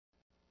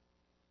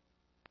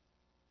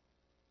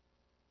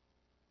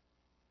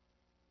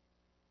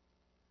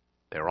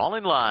They're all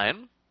in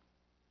line.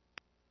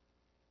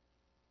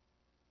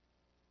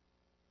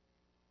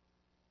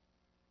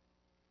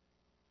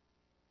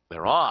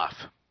 They're off.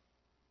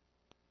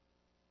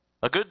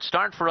 A good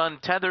start for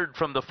Untethered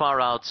from the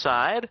far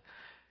outside.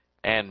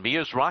 And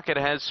Mia's Rocket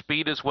has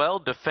speed as well.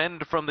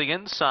 Defend from the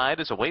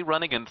inside is away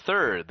running in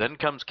third. Then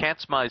comes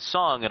Cat's My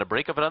Song and a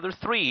break of another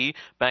 3.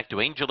 Back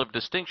to Angel of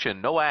Distinction.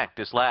 No Act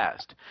is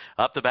last.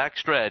 Up the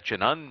backstretch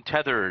and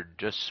Untethered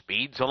just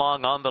speeds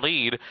along on the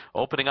lead,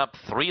 opening up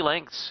 3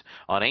 lengths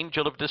on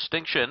Angel of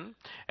Distinction.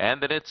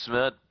 And then it's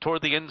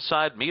toward the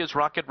inside. Mia's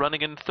Rocket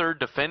running in third.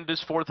 Defend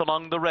is fourth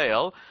along the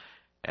rail.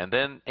 And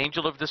then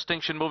Angel of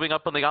Distinction moving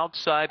up on the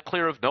outside,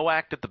 clear of No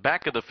Act at the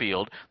back of the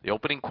field. The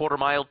opening quarter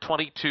mile,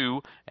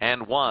 22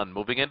 and 1.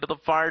 Moving into the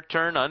far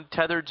turn,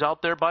 Untethered's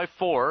out there by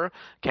 4.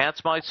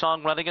 Cat's My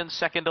Song running in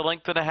second, a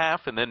length and a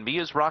half. And then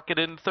Mia's Rocket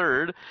in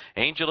third.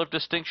 Angel of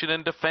Distinction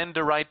and Defend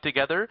to right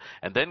together.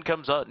 And then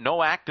comes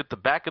No Act at the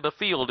back of the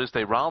field as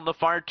they round the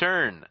far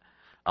turn.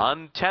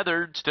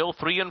 Untethered still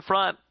 3 in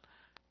front.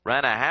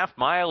 Ran a half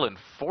mile in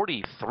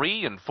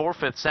 43 and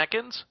 4/5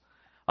 seconds.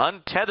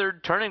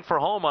 Untethered turning for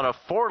home on a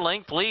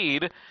 4-length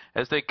lead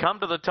as they come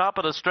to the top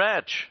of the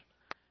stretch.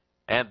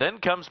 And then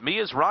comes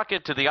Mia's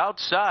Rocket to the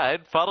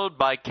outside, followed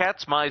by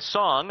Cat's My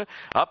Song.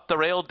 Up the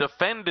rail,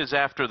 Defend is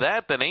after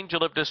that. Then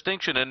Angel of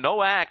Distinction and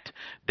No Act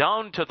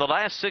down to the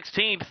last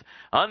 16th.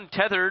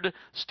 Untethered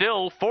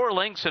still 4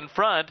 lengths in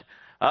front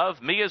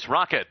of Mia's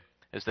Rocket.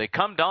 As they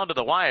come down to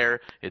the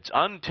wire, it's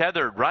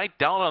Untethered right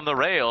down on the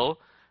rail,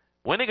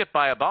 winning it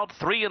by about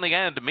 3 in the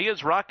end.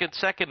 Mia's Rocket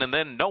second, and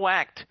then No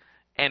Act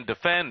and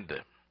Defend.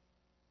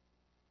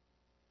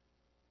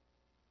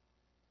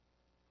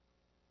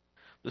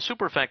 The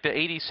superfecta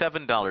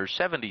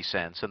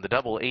 $87.70 and the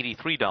double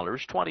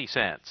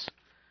 $83.20.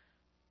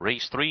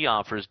 Race 3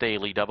 offers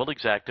daily double,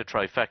 exacta,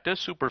 trifecta,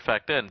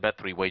 superfecta, and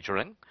bet3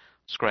 wagering.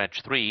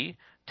 Scratch 3,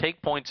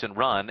 take points and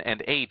run,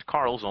 and 8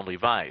 Carl's only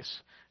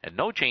vice. And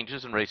no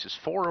changes in races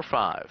 4 or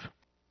 5.